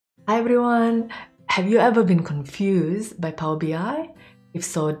Hi everyone! Have you ever been confused by Power BI? If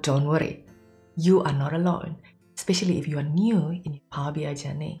so, don't worry. You are not alone, especially if you are new in your Power BI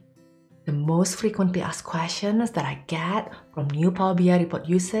journey. The most frequently asked questions that I get from new Power BI report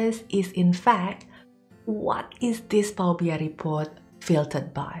users is in fact, what is this Power BI report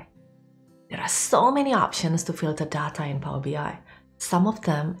filtered by? There are so many options to filter data in Power BI. Some of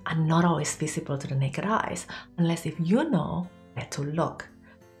them are not always visible to the naked eyes, unless if you know where to look.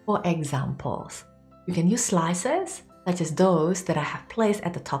 For examples, you can use slices, such as those that I have placed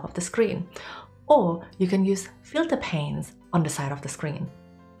at the top of the screen, or you can use filter panes on the side of the screen,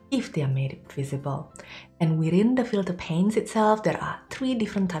 if they are made visible. And within the filter panes itself, there are 3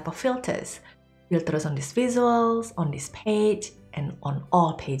 different types of filters. Filters on these visuals, on this page, and on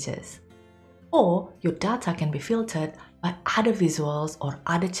all pages. Or your data can be filtered by other visuals or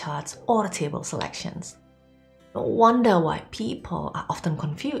other charts or table selections. No wonder why people are often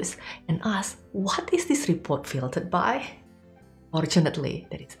confused and ask, what is this report filtered by? Fortunately,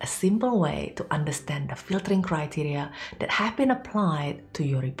 there is a simple way to understand the filtering criteria that have been applied to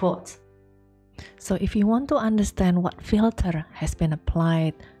your reports. So if you want to understand what filter has been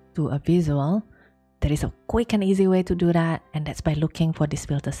applied to a visual, there is a quick and easy way to do that, and that's by looking for this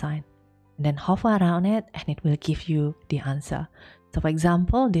filter sign. And then hover around it and it will give you the answer. So for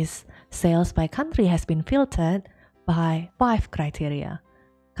example, this sales by country has been filtered by 5 criteria.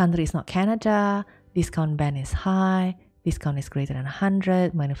 Country is not Canada, discount band is high, discount is greater than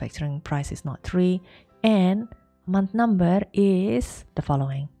 100, manufacturing price is not 3, and month number is the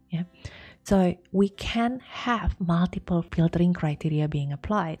following. Yeah. So we can have multiple filtering criteria being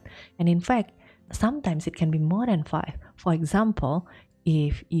applied. And in fact, sometimes it can be more than 5. For example,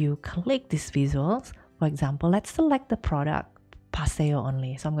 if you click these visuals, for example, let's select the product Paseo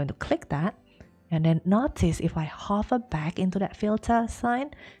only. So I'm going to click that, and then notice if I hover back into that filter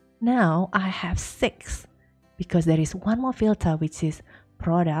sign, now I have 6 because there is one more filter which is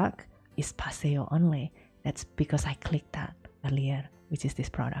product is Paseo only. That's because I clicked that earlier, which is this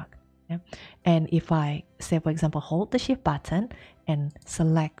product. Yeah? And if I say, for example, hold the shift button and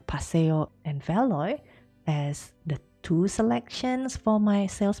select Paseo and Veloy as the 2 selections for my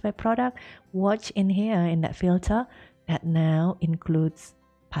sales by product, watch in here in that filter that now includes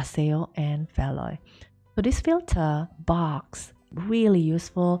Paseo and Veloy. So this filter box really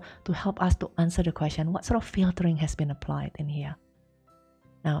useful to help us to answer the question, what sort of filtering has been applied in here?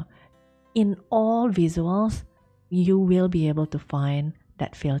 Now, in all visuals, you will be able to find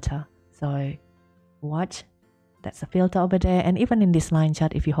that filter. So watch, that's a filter over there. And even in this line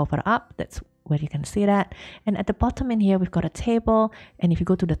chart, if you hover up, that's where you can see that. And at the bottom in here, we've got a table. And if you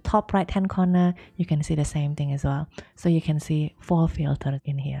go to the top right hand corner, you can see the same thing as well. So you can see 4 filters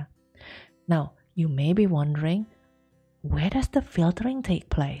in here. Now, you may be wondering, where does the filtering take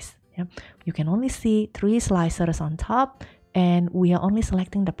place? Yeah. You can only see 3 slicers on top, and we are only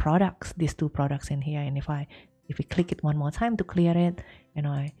selecting the products, these 2 products in here. And if we click it one more time to clear it,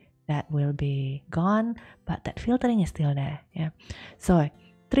 that will be gone, but that filtering is still there. Yeah. So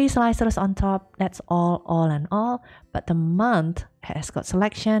 3 slicers on top, that's all and all, but the month has got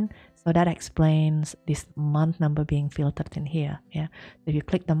selection, so that explains this month number being filtered in here. Yeah. So if you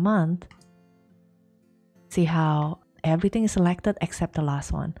click the month, see how everything is selected except the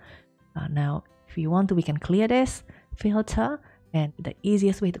last one. Now, if you want to, we can clear this filter, and the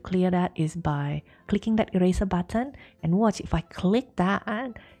easiest way to clear that is by clicking that eraser button, and watch, if I click that,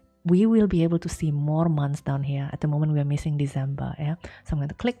 we will be able to see more months down here. At the moment, we are missing December. Yeah? So I'm going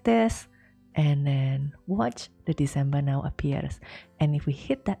to click this, and then watch, the December now appears. And if we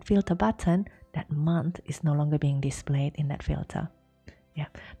hit that filter button, that month is no longer being displayed in that filter. Yeah.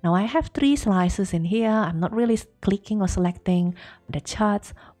 Now I have 3 slices in here. I'm not really clicking or selecting the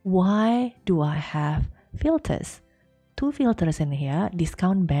charts. Why do I have filters? 2 filters in here,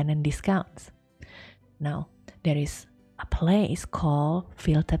 discount band and discounts. Now, there is a place called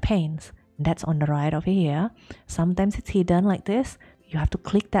Filter Panes. That's on the right over here. Sometimes it's hidden like this. You have to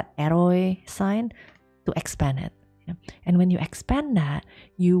click that arrow sign to expand it. Yeah. And when you expand that,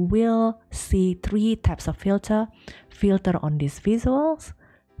 you will see 3 types of filter. Filter on these visuals,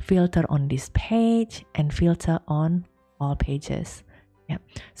 filter on this page, and filter on all pages. Yeah.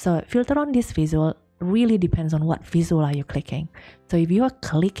 So filter on this visual really depends on what visual are you clicking. So if you are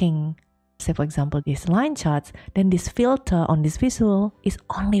clicking, say for example, these line charts, then this filter on this visual is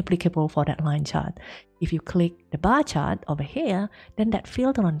only applicable for that line chart. If you click the bar chart over here, then that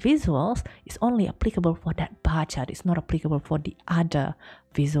filter on visuals is only applicable for that bar chart. It's not applicable for the other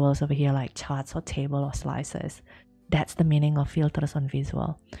visuals over here like charts or table or slices. That's the meaning of filters on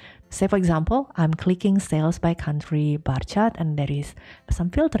visual. say for example, I'm clicking sales by country bar chart, and there is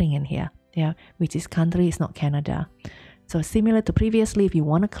some filtering in here, yeah, which is country is not Canada. So similar to previously, if you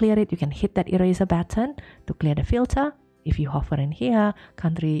want to clear it, you can hit that eraser button to clear the filter. If you hover in here,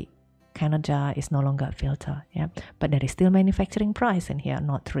 country Canada is no longer a filter, yeah, but there is still manufacturing price in here,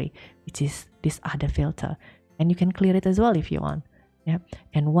 not 3, which is this other filter, and you can clear it as well if you want, yeah.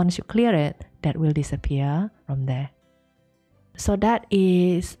 And once you clear it, that will disappear from there. So that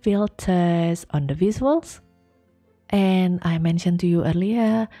is filters on the visuals. And I mentioned to you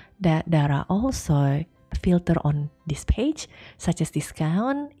earlier that there are also a filter on this page, such as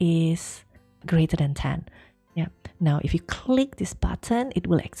discount is greater than 10. Yeah. Now, if you click this button, it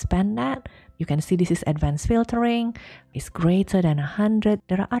will expand that. You can see this is advanced filtering. It's greater than 100.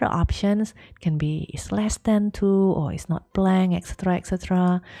 There are other options. It can be it's less than 2 or it's not blank, etc.,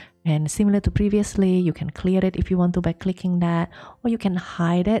 etc. And similar to previously, you can clear it if you want to by clicking that, or you can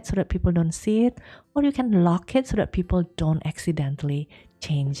hide it so that people don't see it, or you can lock it so that people don't accidentally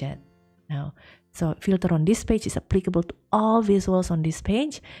change it. Now, so filter on this page is applicable to all visuals on this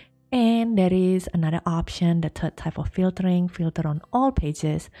page. And there is another option, the third type of filtering, filter on all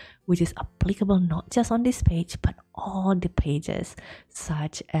pages, which is applicable not just on this page, but all the pages,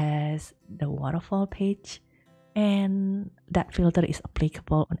 such as the waterfall page. And that filter is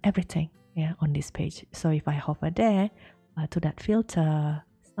applicable on everything, yeah, on this page. So if I hover there to that filter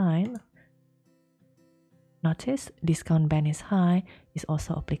sign, notice discount band is high is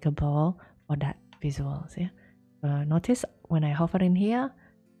also applicable for that visuals, yeah. Notice when I hover in here,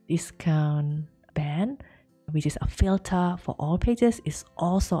 discount band, which is a filter for all pages, is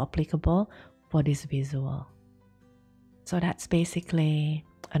also applicable for this visual. So that's basically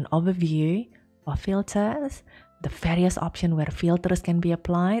an overview of filters, the various options where filters can be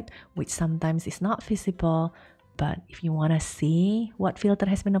applied, which sometimes is not visible. But if you want to see what filter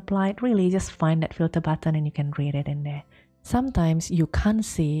has been applied, really just find that filter button and you can read it in there. Sometimes you can't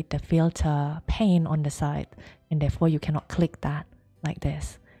see the filter pane on the side, and therefore you cannot click that like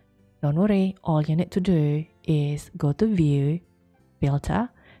this. Don't worry, all you need to do is go to View, Filter.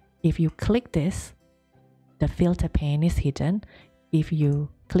 If you click this, the filter pane is hidden. If you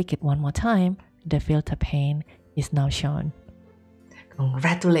click it one more time, the filter pane is now shown.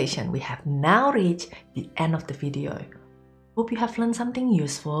 Congratulations, we have now reached the end of the video. Hope you have learned something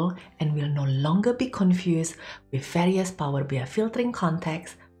useful and will no longer be confused with various Power BI filtering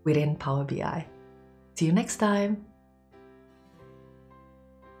contexts within Power BI. See you next time.